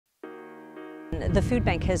The food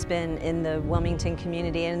bank has been in the Wilmington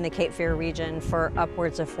community and in the Cape Fear region for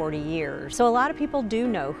upwards of 40 years. So a lot of people do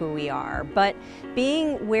know who we are, but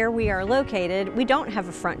being where we are located, we don't have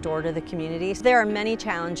a front door to the community. So there are many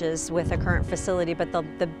challenges with the current facility, but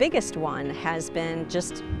the biggest one has been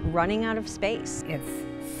just running out of space.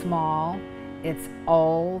 It's small, it's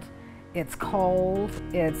old, it's cold,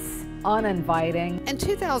 it's uninviting. In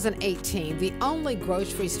 2018, the only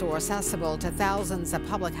grocery store accessible to thousands of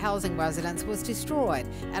public housing residents was destroyed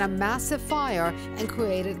in a massive fire and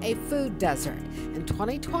created a food desert. In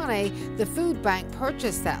 2020, the food bank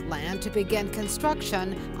purchased that land to begin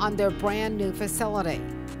construction on their brand new facility.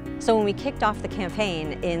 So when we kicked off the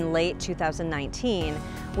campaign in late 2019,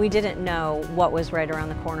 we didn't know what was right around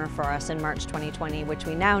the corner for us in March 2020, which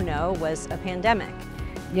we now know was a pandemic.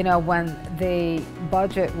 You know, when the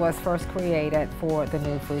budget was first created for the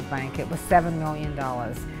new food bank, it was $7 million.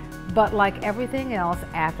 But like everything else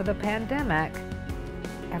after the pandemic,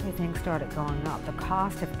 everything started going up. The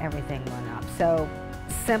cost of everything went up. So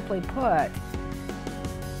simply put,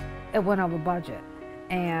 it went over budget.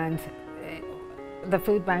 And the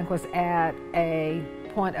food bank was at a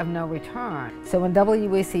point of no return. So when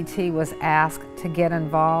WECT was asked to get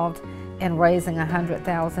involved in raising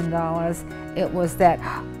 $100,000, it was that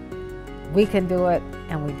we can do it,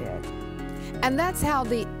 and we did. And that's how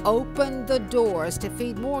the Open the Doors to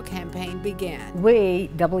Feed More campaign began.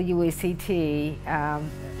 We, WECT,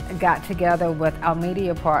 got together with our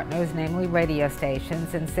media partners, namely radio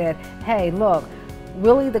stations, and said, hey, look,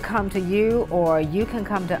 we'll either come to you or you can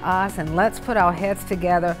come to us, and let's put our heads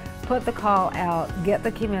together, put the call out, get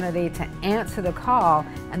the community to answer the call,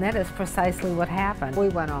 and that is precisely what happened. We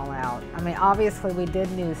went all out. I mean, obviously we did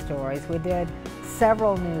news stories. We did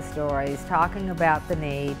several news stories talking about the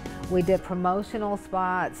need. We did promotional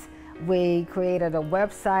spots. We created a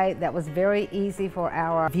website that was very easy for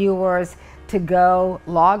our viewers to go,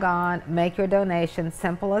 log on, make your donation,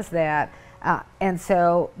 simple as that. And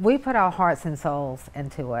so we put our hearts and souls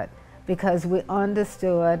into it because we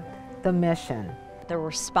understood the mission. The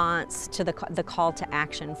response to the call to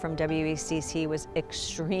action from WECT was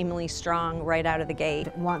extremely strong right out of the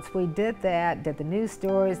gate. Once we did that, did the news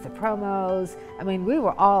stories, the promos, I mean, we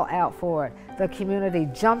were all out for it. The community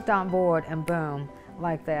jumped on board, and boom,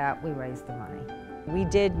 like that, we raised the money. We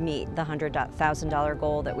did meet the $100,000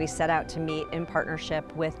 goal that we set out to meet in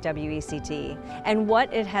partnership with WECT. And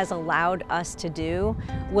what it has allowed us to do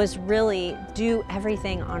was really do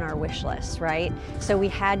everything on our wish list, right? So we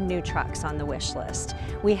had new trucks on the wish list.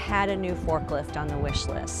 We had a new forklift on the wish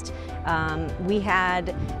list. We had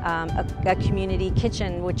a community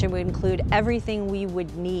kitchen, which would include everything we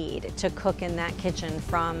would need to cook in that kitchen,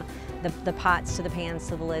 from the pots to the pans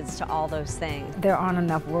to the lids to all those things. There aren't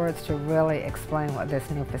enough words to really explain what this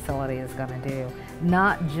new facility is going to do.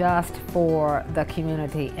 Not just for the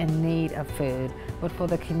community in need of food, but for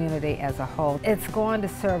the community as a whole. It's going to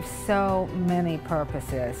serve so many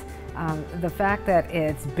purposes. The fact that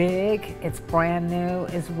it's big, it's brand new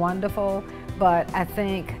is wonderful, but I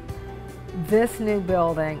think this new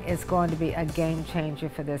building is going to be a game changer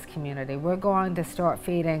for this community. We're going to start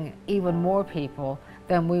feeding even more people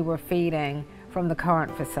than we were feeding from the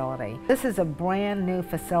current facility. This is a brand new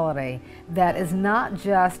facility that is not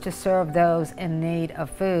just to serve those in need of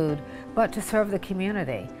food, but to serve the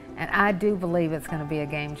community. And I do believe it's going to be a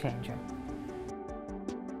game changer.